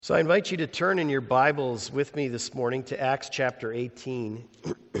So I invite you to turn in your Bibles with me this morning to Acts chapter 18.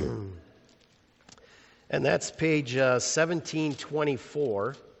 And that's page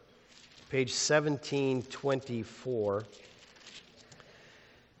 1724. Page 1724.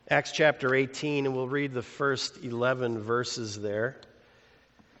 Acts chapter 18, and we'll read the first 11 verses there.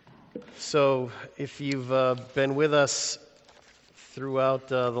 So if you've been with us throughout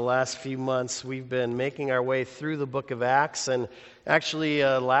the last few months, we've been making our way through the book of Acts. And actually,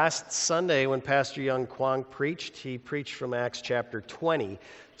 last Sunday when Pastor Young Kwong preached, he preached from Acts chapter 20.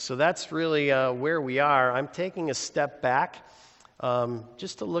 So that's really where we are. I'm taking a step back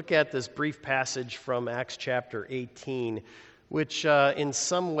just to look at this brief passage from Acts chapter 18, which in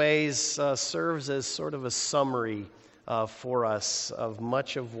some ways serves as sort of a summary for us of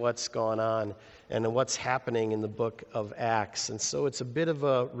much of what's gone on and what's happening in the book of Acts. And so it's a bit of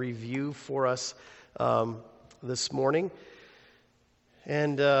a review for us this morning.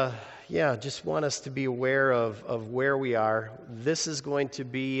 And just want us to be aware of where we are. This is going to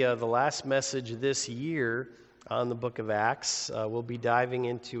be the last message this year on the book of Acts. We'll be diving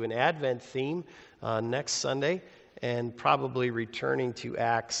into an Advent theme next Sunday and probably returning to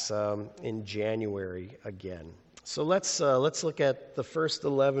Acts in January again. So let's look at the first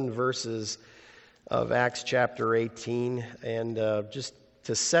 11 verses of Acts chapter 18. And just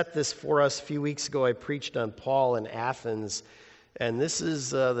to set this for us, a few weeks ago I preached on Paul in Athens. And this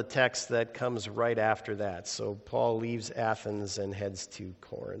is the text that comes right after that. So Paul leaves Athens and heads to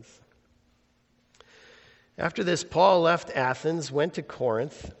Corinth. After this, Paul left Athens, went to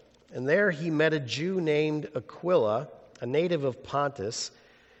Corinth, and there he met a Jew named Aquila, a native of Pontus,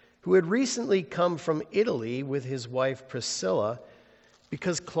 who had recently come from Italy with his wife Priscilla,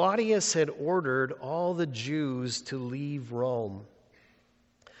 because Claudius had ordered all the Jews to leave Rome.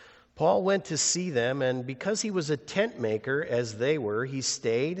 Paul went to see them, and because he was a tent maker, as they were, he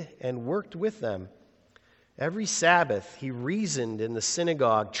stayed and worked with them. Every Sabbath he reasoned in the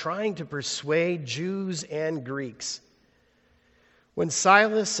synagogue, trying to persuade Jews and Greeks. When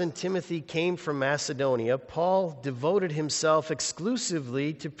Silas and Timothy came from Macedonia, Paul devoted himself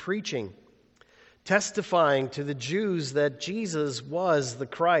exclusively to preaching, testifying to the Jews that Jesus was the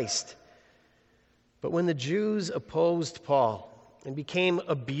Christ. But when the Jews opposed Paul and became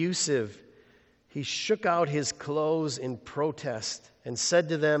abusive, he shook out his clothes in protest and said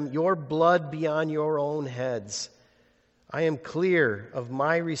to them, "Your blood be on your own heads. I am clear of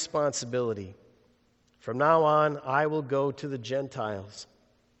my responsibility. From now on, I will go to the Gentiles."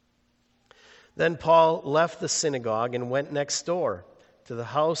 Then Paul left the synagogue and went next door to the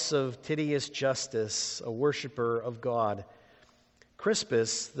house of Titius Justus, a worshiper of God.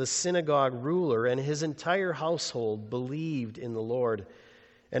 Crispus, the synagogue ruler, and his entire household believed in the Lord,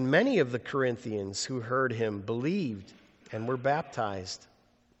 and many of the Corinthians who heard him believed and were baptized.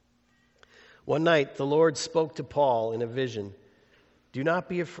 One night the Lord spoke to Paul in a vision. "Do not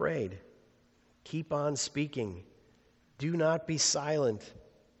be afraid. Keep on speaking. Do not be silent,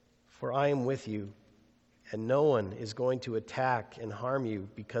 for I am with you, and no one is going to attack and harm you,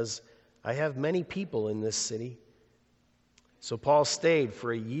 because I have many people in this city." So Paul stayed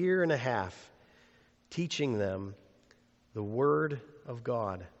for a year and a half, teaching them the word of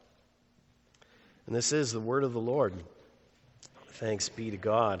God. And this is the word of the Lord. Thanks be to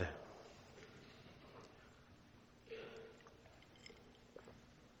God.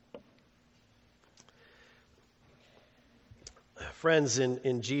 Friends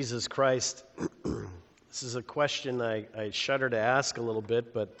in Jesus Christ, this is a question I shudder to ask a little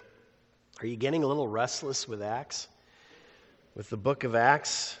bit, but are you getting a little restless with Acts? With the book of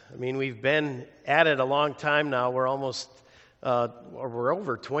Acts? I mean, we've been at it a long time now. We're we're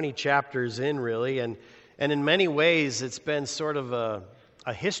over 20 chapters in, really, and in many ways it's been sort of a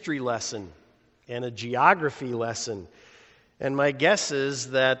history lesson and a geography lesson. And my guess is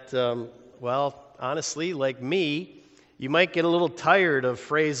that, honestly, like me, you might get a little tired of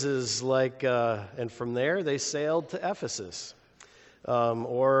phrases like, and from there they sailed to Ephesus,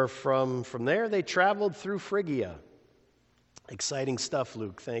 or from there they traveled through Phrygia. Exciting stuff,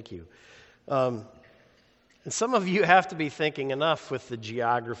 Luke. Thank you. And some of you have to be thinking enough with the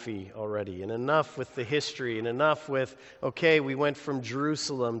geography already, and enough with the history, and enough with, okay, we went from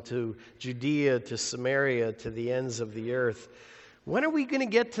Jerusalem to Judea to Samaria to the ends of the earth. When are we going to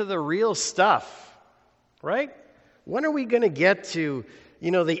get to the real stuff, right? When are we going to get to,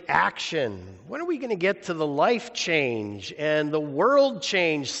 the action? When are we going to get to the life change and the world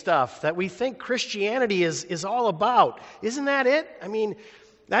change stuff that we think Christianity is all about? Isn't that it? I mean,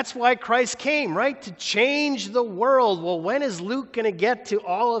 That's why Christ came, right? To change the world. Well, when is Luke going to get to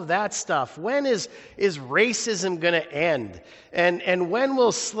all of that stuff? When is racism going to end? And when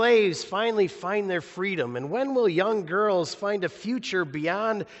will slaves finally find their freedom? And when will young girls find a future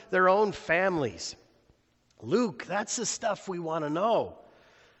beyond their own families? Luke, that's the stuff we want to know.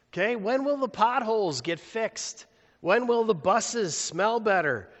 Okay, when will the potholes get fixed? When will the buses smell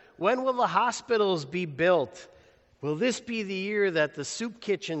better? When will the hospitals be built? Will this be the year that the soup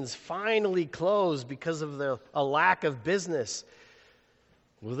kitchens finally close because of a lack of business?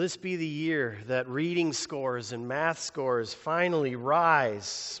 Will this be the year that reading scores and math scores finally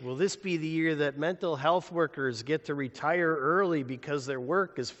rise? Will this be the year that mental health workers get to retire early because their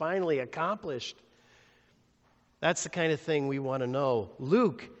work is finally accomplished? That's the kind of thing we want to know.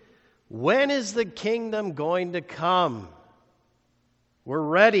 Luke, when is the kingdom going to come? We're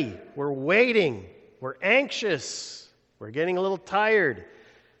ready. We're waiting. We're anxious. We're getting a little tired.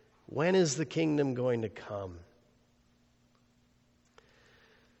 When is the kingdom going to come?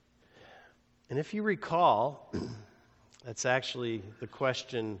 And if you recall, that's actually the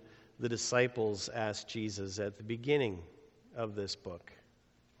question the disciples asked Jesus at the beginning of this book,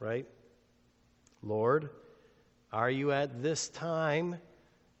 right? Lord, are you at this time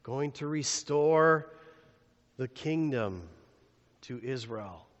going to restore the kingdom to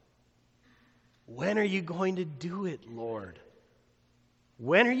Israel? When are you going to do it, Lord?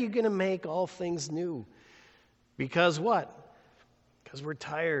 When are you going to make all things new? Because what? Because we're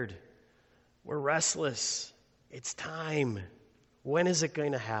tired. We're restless. It's time. When is it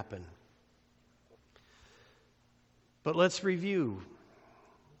going to happen? But let's review.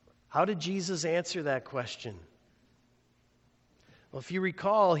 How did Jesus answer that question? Well, if you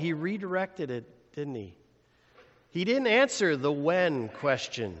recall, he redirected it, didn't he? He didn't answer the when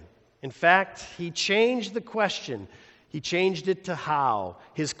question. In fact, he changed the question. He changed it to how.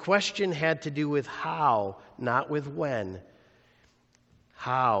 His question had to do with how, not with when.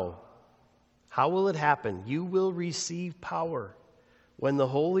 How? How will it happen? You will receive power when the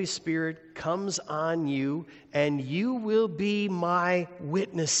Holy Spirit comes on you, and you will be my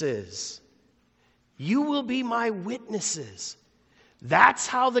witnesses. You will be my witnesses. That's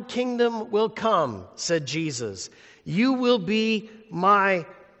how the kingdom will come, said Jesus. You will be my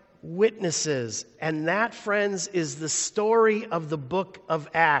witnesses. And that, friends, is the story of the book of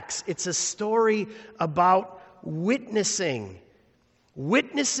Acts. It's a story about witnessing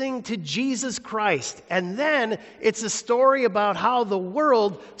to Jesus Christ. And then it's a story about how the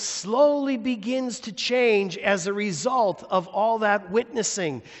world slowly begins to change as a result of all that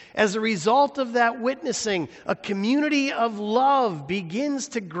witnessing. As a result of that witnessing, a community of love begins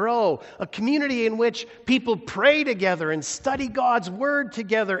to grow, a community in which people pray together and study God's word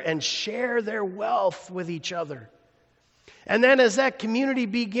together and share their wealth with each other. And then as that community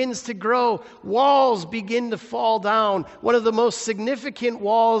begins to grow, walls begin to fall down. One of the most significant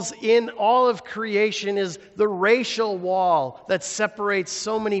walls in all of creation is the racial wall that separates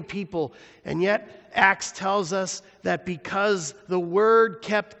so many people. And yet, Acts tells us that because the word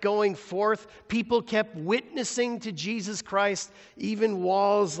kept going forth, people kept witnessing to Jesus Christ, even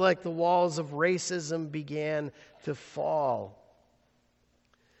walls like the walls of racism began to fall.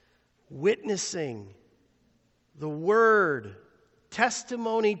 Witnessing the word,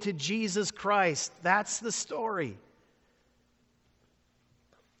 testimony to Jesus Christ. That's the story.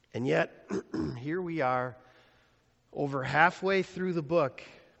 And yet, here we are, over halfway through the book.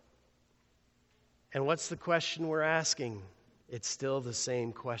 And what's the question we're asking? It's still the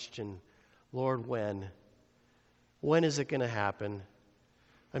same question. Lord, when? When is it going to happen?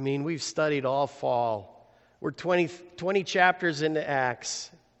 I mean, we've studied all fall. We're 20 chapters into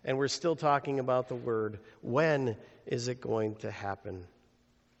Acts. And we're still talking about the word. When is it going to happen?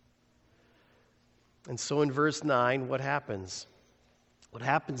 And so in verse 9, what happens? What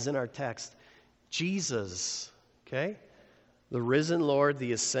happens in our text? Jesus, okay? The risen Lord,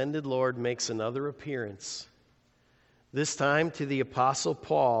 the ascended Lord, makes another appearance. This time to the Apostle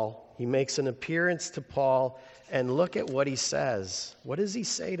Paul. He makes an appearance to Paul, and look at what he says. What does he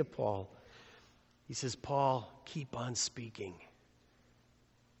say to Paul? He says, Paul, keep on speaking.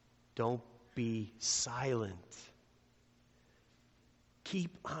 Don't be silent.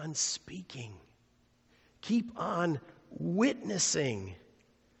 Keep on speaking. Keep on witnessing.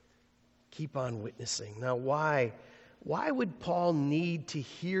 Keep on witnessing. Now, why would Paul need to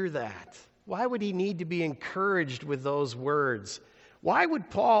hear that? Why would he need to be encouraged with those words? Why would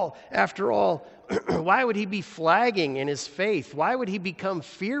Paul, after all, why would he be flagging in his faith? Why would he become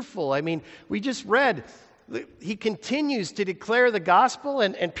fearful? I mean, we just read, he continues to declare the gospel,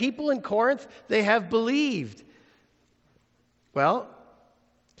 and people in Corinth, they have believed. Well,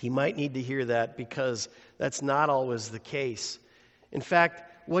 He might need to hear that because that's not always the case. In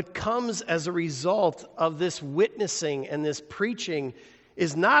fact, what comes as a result of this witnessing and this preaching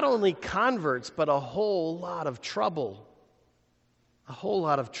is not only converts, but a whole lot of trouble. A whole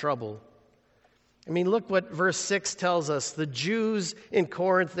lot of trouble. I mean, look what verse 6 tells us. The Jews in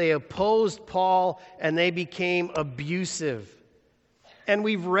Corinth, they opposed Paul and they became abusive. And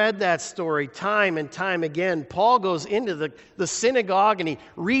we've read that story time and time again. Paul goes into the synagogue and he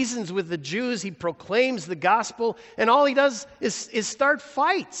reasons with the Jews. He proclaims the gospel. And all he does is start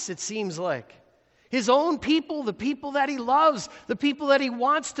fights, it seems like. His own people, the people that he loves, the people that he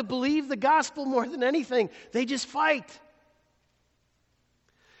wants to believe the gospel more than anything, they just fight.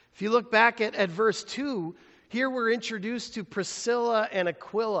 If you look back at verse 2, here we're introduced to Priscilla and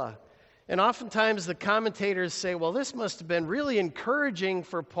Aquila. And oftentimes the commentators say, well, this must have been really encouraging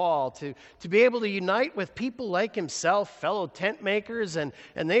for Paul to be able to unite with people like himself, fellow tent makers, and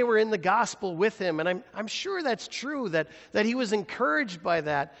they were in the gospel with him. And I'm sure that's true, that he was encouraged by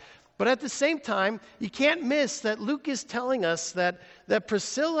that. But at the same time, you can't miss that Luke is telling us that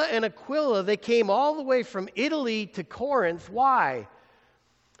Priscilla and Aquila, they came all the way from Italy to Corinth. Why?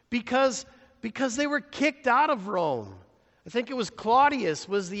 Because they were kicked out of Rome. I think it was Claudius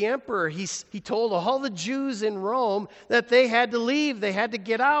was the emperor. He told all the Jews in Rome that they had to leave. They had to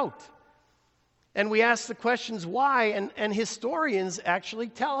get out. And we ask the questions why, and historians actually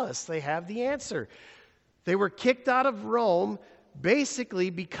tell us they have the answer. They were kicked out of Rome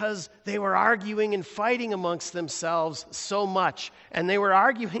basically because they were arguing and fighting amongst themselves so much. And they were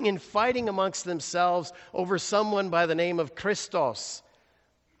arguing and fighting amongst themselves over someone by the name of Christos.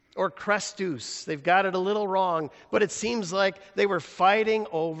 Or Christus. They've got it a little wrong, but it seems like they were fighting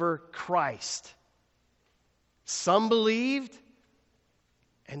over Christ. Some believed,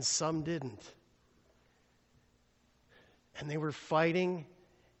 and some didn't. And they were fighting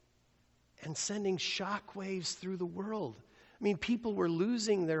and sending shockwaves through the world. I mean, people were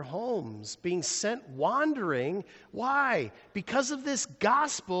losing their homes, being sent wandering. Why? Because of this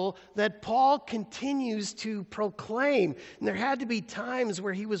gospel that Paul continues to proclaim. And there had to be times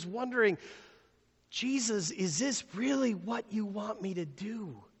where he was wondering, Jesus, is this really what you want me to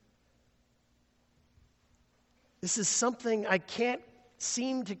do? This is something I can't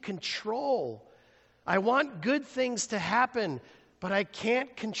seem to control. I want good things to happen, but I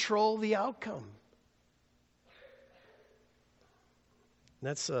can't control the outcome.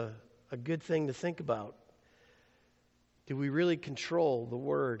 That's a good thing to think about. Do we really control the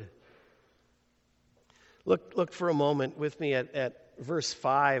word? Look for a moment with me at verse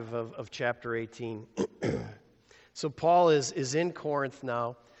 5 of chapter 18. So Paul is in Corinth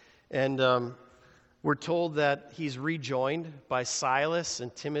now, and we're told that he's rejoined by Silas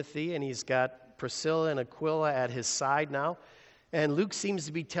and Timothy, and he's got Priscilla and Aquila at his side now. And Luke seems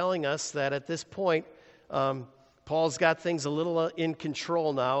to be telling us that at this point, Paul's got things a little in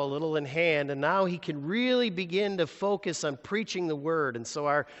control now, a little in hand, and now he can really begin to focus on preaching the word. And so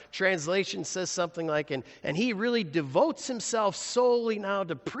our translation says something like, and he really devotes himself solely now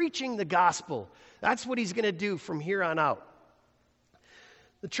to preaching the gospel. That's what he's going to do from here on out.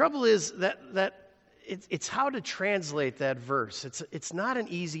 The trouble is that it's how to translate that verse. It's not an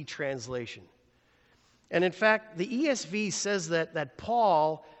easy translation. And in fact, the ESV says that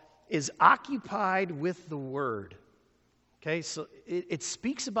Paul is occupied with the word. Okay, so it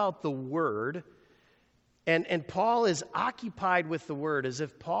speaks about the word, and Paul is occupied with the word, as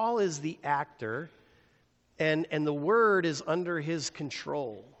if Paul is the actor, and the word is under his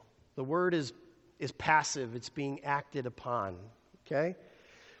control. The word is passive, it's being acted upon. Okay?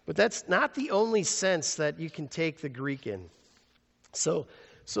 But that's not the only sense that you can take the Greek in. So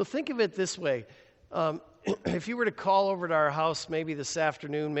think of it this way. If you were to call over to our house maybe this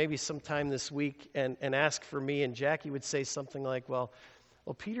afternoon, maybe sometime this week, and ask for me, and Jackie would say something like, well,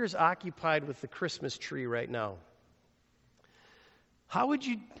 Peter's occupied with the Christmas tree right now. How would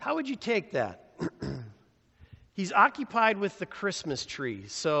you take that? He's occupied with the Christmas tree.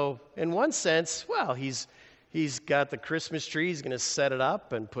 So in one sense, well, he's got the Christmas tree. He's going to set it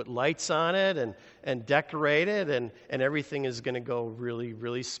up and put lights on it and decorate it, and everything is going to go really,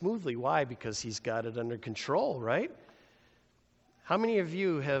 really smoothly. Why? Because he's got it under control, right? How many of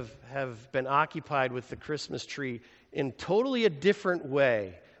you have been occupied with the Christmas tree in totally a different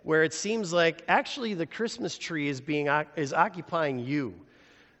way, where it seems like actually the Christmas tree is occupying you,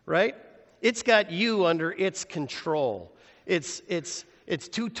 right? It's got you under its control. It's it's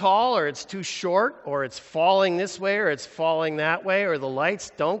too tall or it's too short or it's falling this way or it's falling that way or the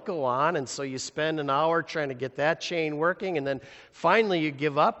lights don't go on, and so you spend an hour trying to get that chain working, and then finally you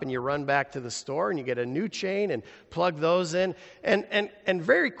give up and you run back to the store and you get a new chain and plug those in, and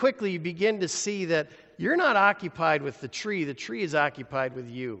very quickly you begin to see that you're not occupied with the tree is occupied with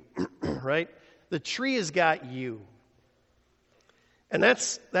you, right? The tree has got you. And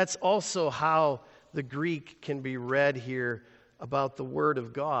that's also how the Greek can be read here about the Word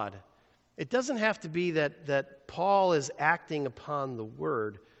of God. It doesn't have to be that Paul is acting upon the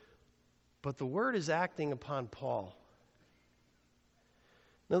Word, but the Word is acting upon Paul.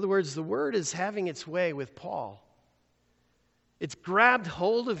 In other words, the Word is having its way with Paul. It's grabbed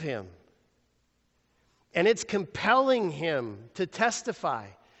hold of him, and it's compelling him to testify.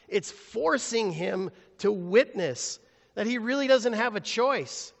 It's forcing him to witness that he really doesn't have a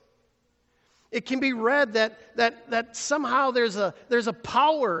choice. It can be read that somehow there's a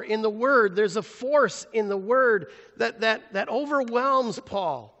power in the Word, there's a force in the Word that overwhelms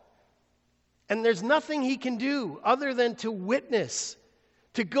Paul. And there's nothing he can do other than to witness,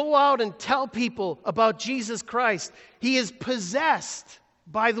 to go out and tell people about Jesus Christ. He is possessed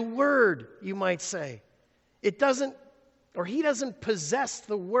by the Word, you might say. He doesn't possess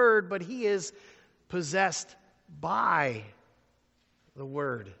the Word, but he is possessed by the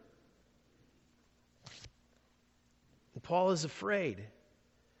Word. And Paul is afraid.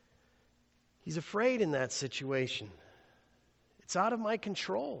 He's afraid in that situation. It's out of my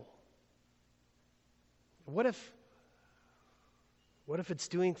control. What if it's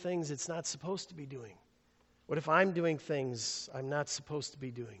doing things it's not supposed to be doing? What if I'm doing things I'm not supposed to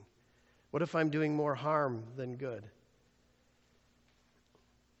be doing? What if I'm doing more harm than good?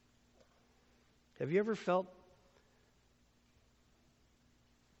 Have you ever felt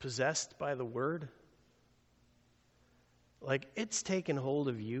possessed by the Word? Like it's taken hold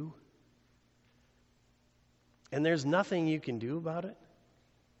of you, and there's nothing you can do about it?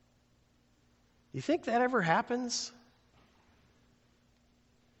 You think that ever happens?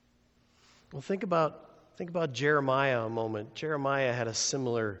 Well, think about Jeremiah a moment. Jeremiah had a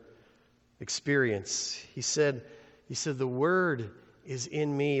similar experience. He said, the Word is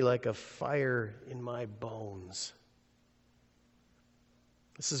in me like a fire in my bones.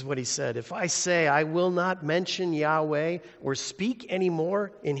 This is what he said. If I say I will not mention Yahweh or speak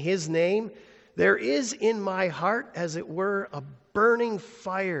anymore in his name, there is in my heart, as it were, a burning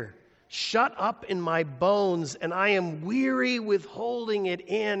fire shut up in my bones, and I am weary with holding it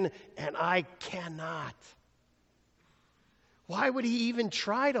in, and I cannot. Why would he even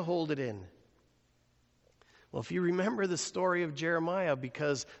try to hold it in? Well, if you remember the story of Jeremiah,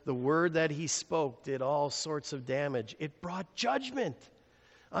 because the word that he spoke did all sorts of damage. It brought judgment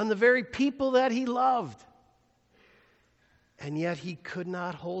on the very people that he loved. And yet he could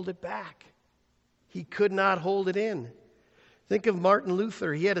not hold it back. He could not hold it in. Think of Martin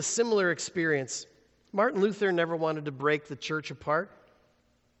Luther. He had a similar experience. Martin Luther never wanted to break the church apart.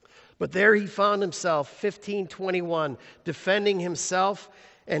 But there he found himself, 1521, defending himself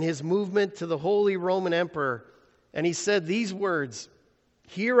and his movement to the Holy Roman Emperor. And he said these words,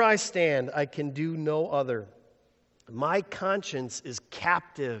 "Here I stand, I can do no other. My conscience is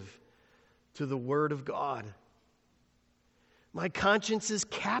captive to the Word of God." My conscience is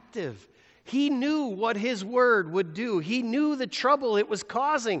captive. He knew what his word would do. He knew the trouble it was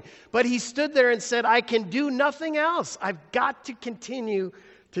causing. But he stood there and said, I can do nothing else. I've got to continue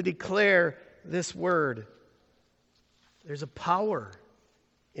to declare this word. There's a power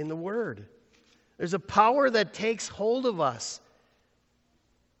in the word. There's a power that takes hold of us.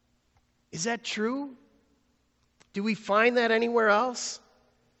 Is that true? Do we find that anywhere else?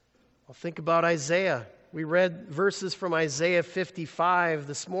 Well, think about Isaiah. We read verses from Isaiah 55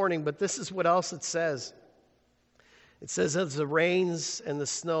 this morning, but this is what else it says. It says, as the rains and the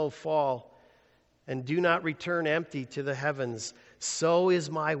snow fall and do not return empty to the heavens, so is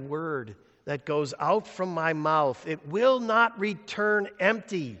my word that goes out from my mouth. It will not return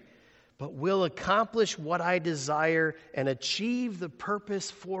empty, but will accomplish what I desire and achieve the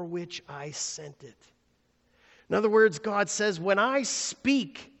purpose for which I sent it. In other words, God says, when I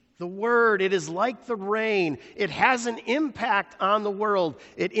speak the word, it is like the rain. It has an impact on the world.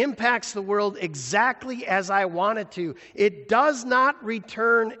 It impacts the world exactly as I want it to. It does not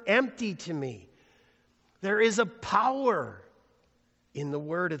return empty to me. There is a power in the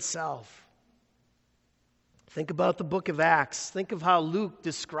word itself. Think about the book of Acts. Think of how Luke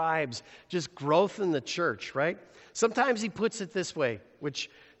describes just growth in the church, right? Sometimes he puts it this way, which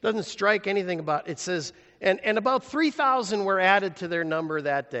doesn't strike anything about it. It says, and about 3,000 were added to their number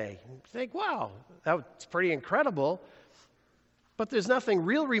that day. You think, wow, that's pretty incredible. But there's nothing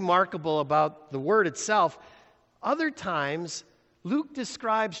real remarkable about the word itself. Other times, Luke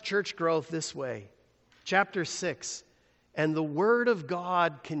describes church growth this way. Chapter 6, and the word of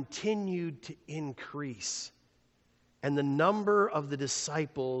God continued to increase, and the number of the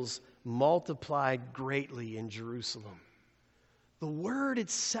disciples multiplied greatly in Jerusalem. The word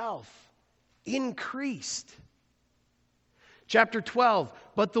itself increased. Chapter 12,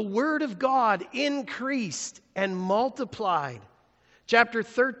 but the word of God increased and multiplied. Chapter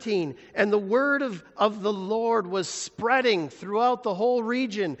 13, and the word of the Lord was spreading throughout the whole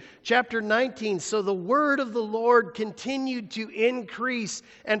region. Chapter 19, so the word of the Lord continued to increase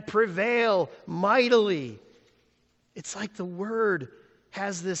and prevail mightily. It's like the word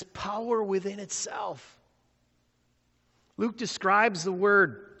has this power within itself. Luke describes the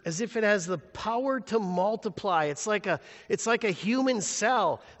word as if it has the power to multiply. It's like a human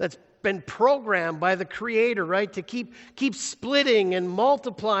cell that's been programmed by the Creator, right, to keep splitting and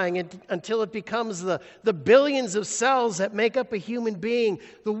multiplying until it becomes the billions of cells that make up a human being.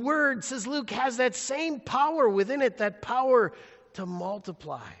 The Word, says Luke, has that same power within it, that power to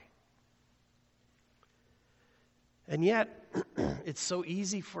multiply. And yet, it's so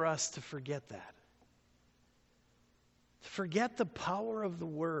easy for us to forget that. To forget the power of the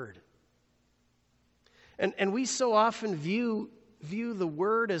Word. And we so often view the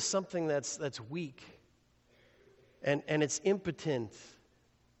word as something that's weak and it's impotent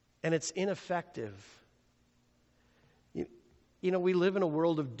and it's ineffective. You know, we live in a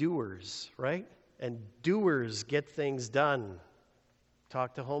world of doers, right? And doers get things done.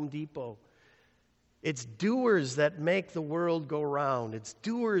 Talk to Home Depot. It's doers that make the world go round. It's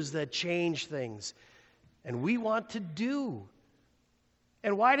doers that change things. And we want to do.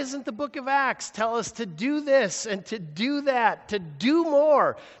 And why doesn't the book of Acts tell us to do this and to do that, to do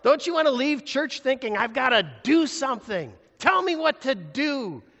more? Don't you want to leave church thinking, I've got to do something? Tell me what to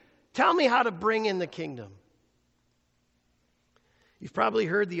do. Tell me how to bring in the kingdom. You've probably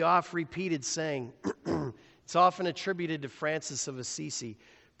heard the oft-repeated saying, it's often attributed to Francis of Assisi,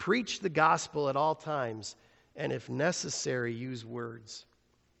 preach the gospel at all times, and if necessary, use words.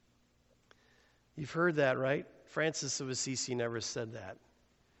 You've heard that, right? Francis of Assisi never said that.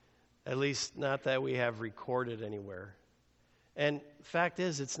 At least not that we have recorded anywhere. And the fact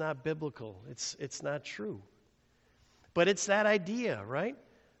is, it's not biblical. It's not true. But it's that idea, right?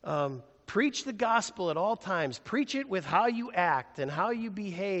 Preach the gospel at all times. Preach it with how you act and how you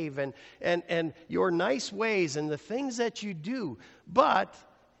behave and your nice ways and the things that you do. But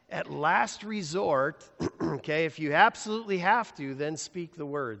at last resort, okay, if you absolutely have to, then speak the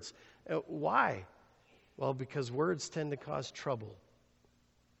words. Why? Well, because words tend to cause trouble.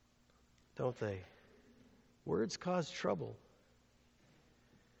 Don't they? Words cause trouble.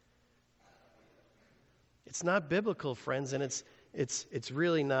 It's not biblical, friends, and it's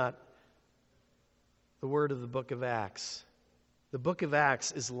really not the word of the book of Acts. The book of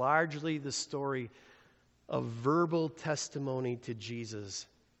Acts is largely the story of verbal testimony to Jesus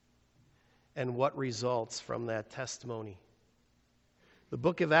and what results from that testimony. The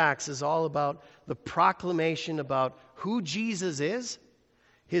book of Acts is all about the proclamation about who Jesus is,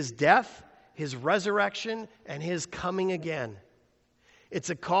 His death, His resurrection, and His coming again. It's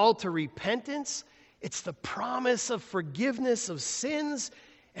a call to repentance. It's the promise of forgiveness of sins.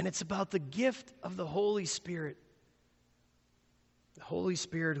 And it's about the gift of the Holy Spirit. The Holy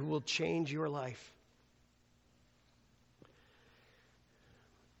Spirit who will change your life.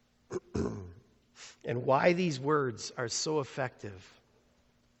 And why these words are so effective.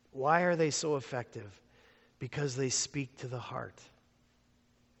 Why are they so effective? Because they speak to the heart.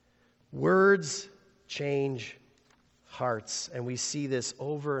 Words change hearts, and we see this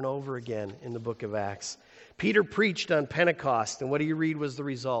over and over again in the book of Acts. Peter preached on Pentecost, and what do you read was the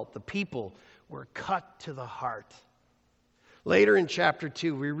result? The people were cut to the heart. Later in chapter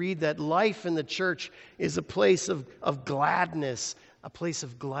 2, we read that life in the church is a place of gladness, a place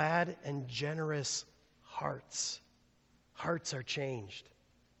of glad and generous hearts. Hearts are changed.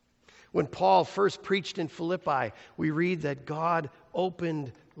 When Paul first preached in Philippi, we read that God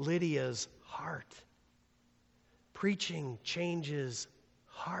opened Lydia's heart. Preaching changes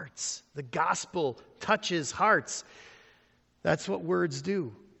hearts. The gospel touches hearts. That's what words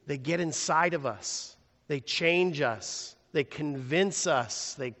do. They get inside of us. They change us. They convince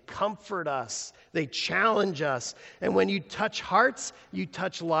us. They comfort us. They challenge us. And when you touch hearts, you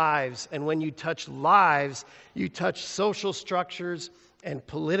touch lives. And when you touch lives, you touch social structures and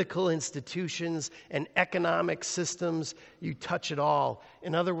political institutions and economic systems. You touch it all.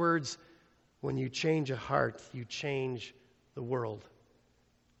 In other words, when you change a heart, you change the world.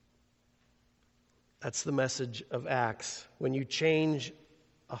 That's the message of Acts. When you change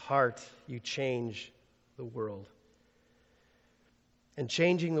a heart, you change the world. And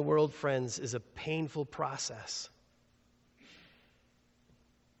changing the world, friends, is a painful process.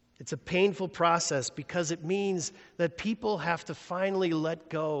 It's a painful process because it means that people have to finally let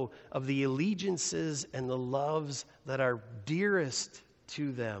go of the allegiances and the loves that are dearest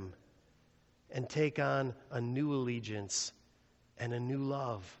to them and take on a new allegiance and a new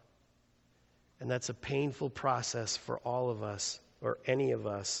love. And that's a painful process for all of us, or any of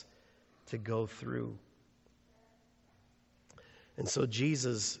us, to go through. And so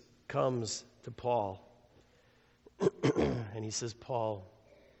Jesus comes to Paul and he says, Paul,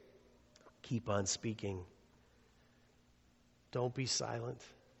 keep on speaking. Don't be silent.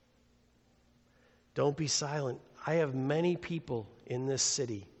 Don't be silent. I have many people in this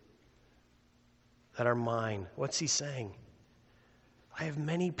city that are mine. What's he saying? I have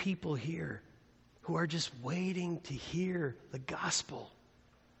many people here who are just waiting to hear the gospel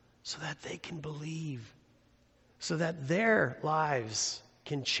so that they can believe, so that their lives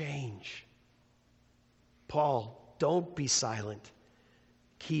can change. Paul, don't be silent.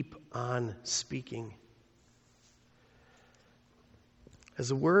 Keep on speaking. Has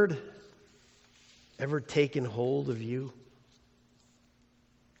the word ever taken hold of you?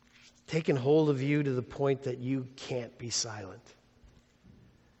 Taken hold of you to the point that you can't be silent?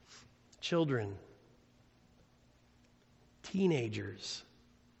 Children, teenagers,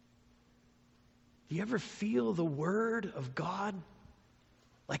 do you ever feel the word of God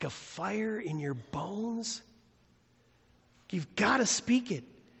like a fire in your bones? You've got to speak it.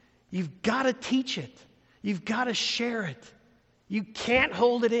 You've got to teach it. You've got to share it. You can't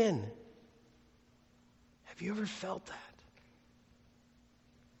hold it in. Have you ever felt that?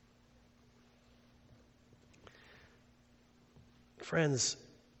 Friends,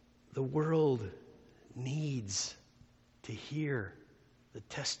 the world needs to hear the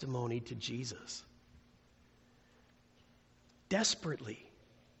testimony to Jesus. Desperately.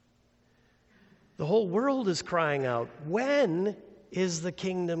 The whole world is crying out, when is the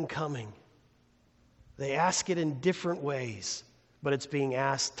kingdom coming? They ask it in different ways, but it's being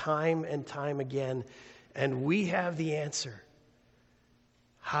asked time and time again, and we have the answer.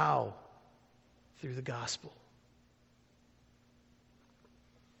 How? Through the gospel.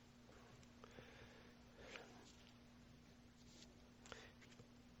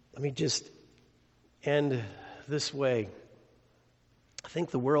 Let me just end this way. I think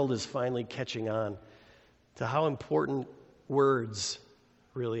the world is finally catching on to how important words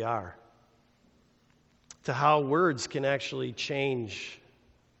really are, to how words can actually change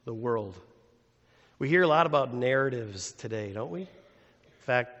the world. We hear a lot about narratives today, don't we? In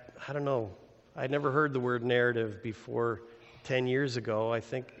fact, I don't know. I'd never heard the word narrative before 10 years ago, I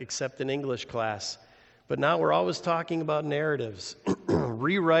think, except in English class. But now we're always talking about narratives,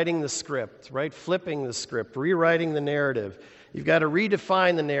 rewriting the script, right? Flipping the script, rewriting the narrative. You've got to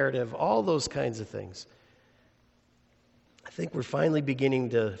redefine the narrative, all those kinds of things. I think we're finally beginning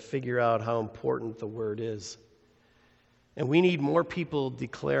to figure out how important the word is. And we need more people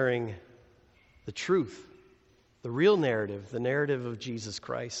declaring the truth, the real narrative, the narrative of Jesus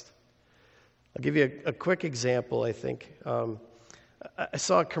Christ. I'll give you a quick example, I think. I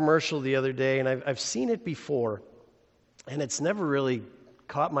saw a commercial the other day, and I've seen it before, and it's never really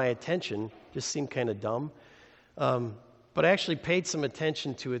caught my attention, just seemed kind of dumb. But I actually paid some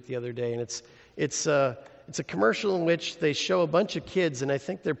attention to it the other day, and it's a commercial in which they show a bunch of kids, and I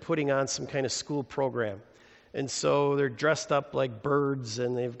think they're putting on some kind of school program. And so they're dressed up like birds,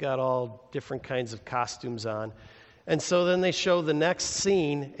 and they've got all different kinds of costumes on. And so then they show the next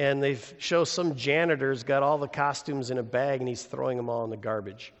scene, and they show some janitor's got all the costumes in a bag, and he's throwing them all in the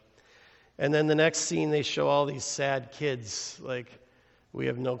garbage. And then the next scene, they show all these sad kids, like, we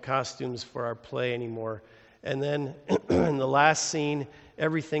have no costumes for our play anymore. And then in the last scene,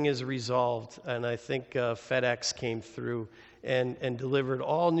 everything is resolved, and I think FedEx came through and delivered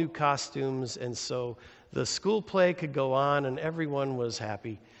all new costumes, and so the school play could go on, and everyone was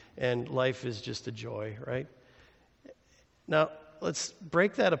happy, and life is just a joy, right? Now, let's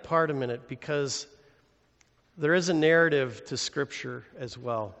break that apart a minute, because there is a narrative to Scripture as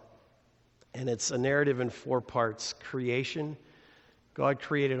well, and it's a narrative in 4 parts. Creation, God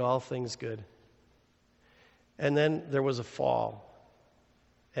created all things good. And then there was a fall,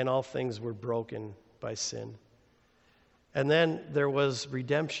 and all things were broken by sin. And then there was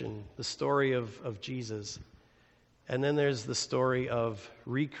redemption, the story of Jesus. And then there's the story of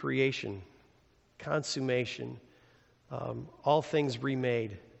recreation, consummation, all things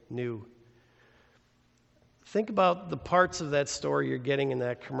remade new. think about the parts of that story you're getting in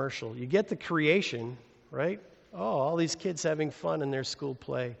that commercial. You get the creation, right? Oh, all these kids having fun in their school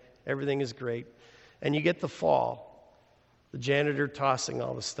play. Everything is great. And you get the fall, the janitor tossing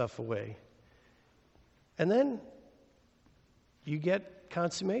all the stuff away. And then you get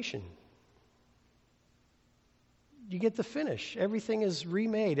consummation. You get the finish. Everything is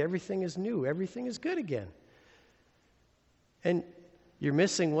remade. Everything is new. Everything is good again. And you're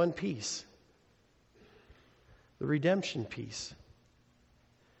missing one piece. The redemption piece.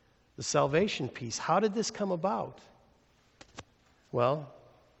 The salvation piece. How did this come about? Well,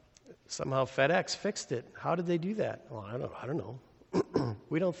 somehow FedEx fixed it. How did they do that? Well, I don't know.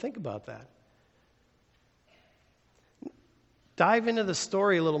 We don't think about that. Dive into the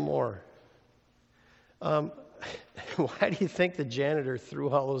story a little more. Why do you think the janitor threw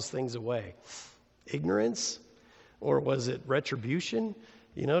all those things away? Ignorance? Or was it retribution?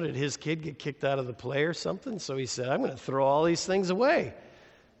 You know, did his kid get kicked out of the play or something? So he said, I'm going to throw all these things away.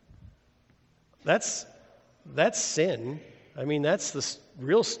 That's sin. I mean, that's the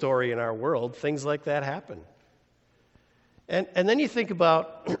real story in our world. Things like that happen. And then you think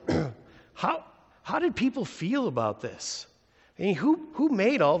about how did people feel about this? I mean, who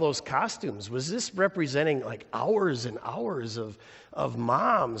made all those costumes? Was this representing like hours and hours of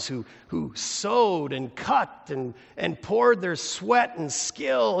moms who sewed and cut and poured their sweat and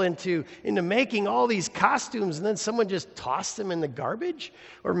skill into making all these costumes, and then someone just tossed them in the garbage?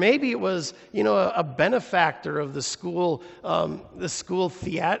 Or maybe it was, a benefactor of the school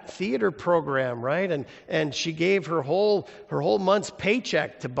theater program, right? And she gave her whole month's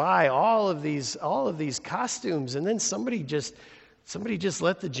paycheck to buy all of these costumes, and then somebody just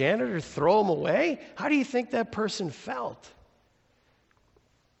let the janitor throw them away? How do you think that person felt?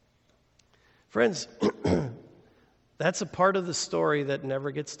 Friends, that's a part of the story that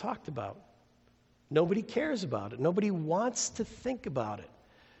never gets talked about. Nobody cares about it. Nobody wants to think about it.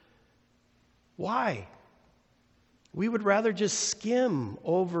 Why? We would rather just skim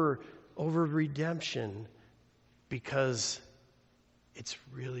over redemption because it's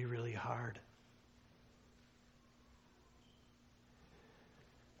really, really hard.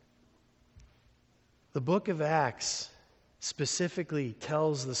 The book of Acts specifically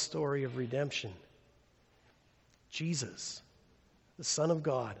tells the story of redemption. Jesus, the Son of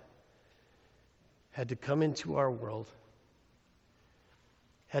God, had to come into our world,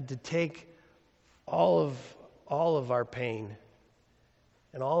 had to take all of our pain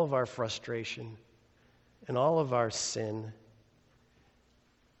and all of our frustration and all of our sin,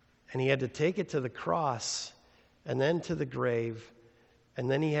 and he had to take it to the cross and then to the grave,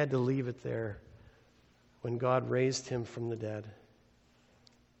 and then he had to leave it there when God raised him from the dead.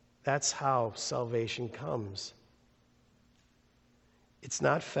 That's how salvation comes. It's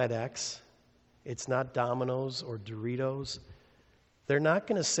not FedEx. It's not Domino's or Doritos. They're not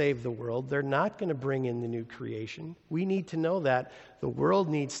going to save the world. They're not going to bring in the new creation. We need to know that. The world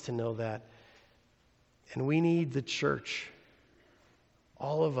needs to know that. And we need the church,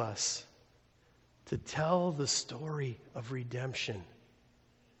 all of us, to tell the story of redemption.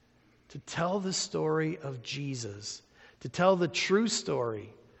 To tell the story of Jesus, to tell the true story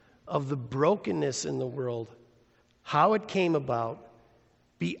of the brokenness in the world, how it came about,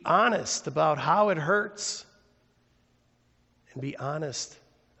 be honest about how it hurts, and be honest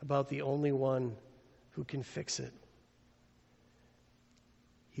about the only one who can fix it.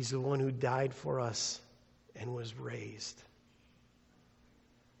 He's the one who died for us and was raised.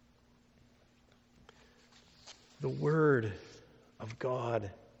 The Word of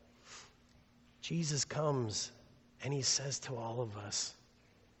God. Jesus comes and he says to all of us,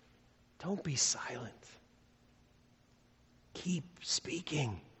 don't be silent. Keep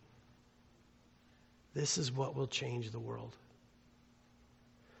speaking. This is what will change the world.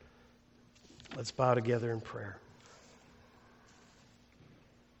 Let's bow together in prayer.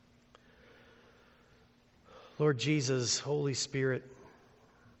 Lord Jesus, Holy Spirit,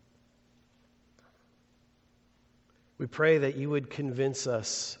 we pray that you would convince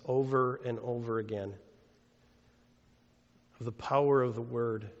us over and over again of the power of the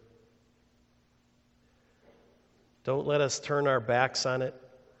Word. Don't let us turn our backs on it.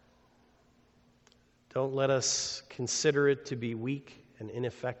 Don't let us consider it to be weak and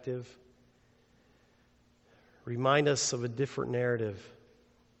ineffective. Remind us of a different narrative,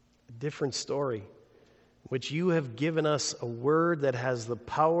 a different story, which you have given us a word that has the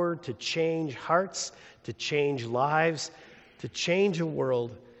power to change hearts, to change lives, to change a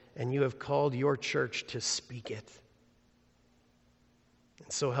world, and you have called your church to speak it.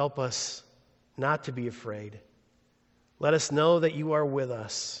 And so help us not to be afraid. Let us know that you are with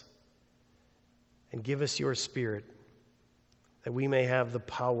us, and give us your Spirit, that we may have the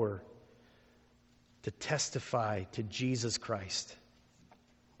power to testify to Jesus Christ,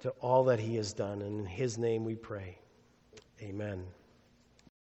 to all that he has done. And in his name we pray. Amen.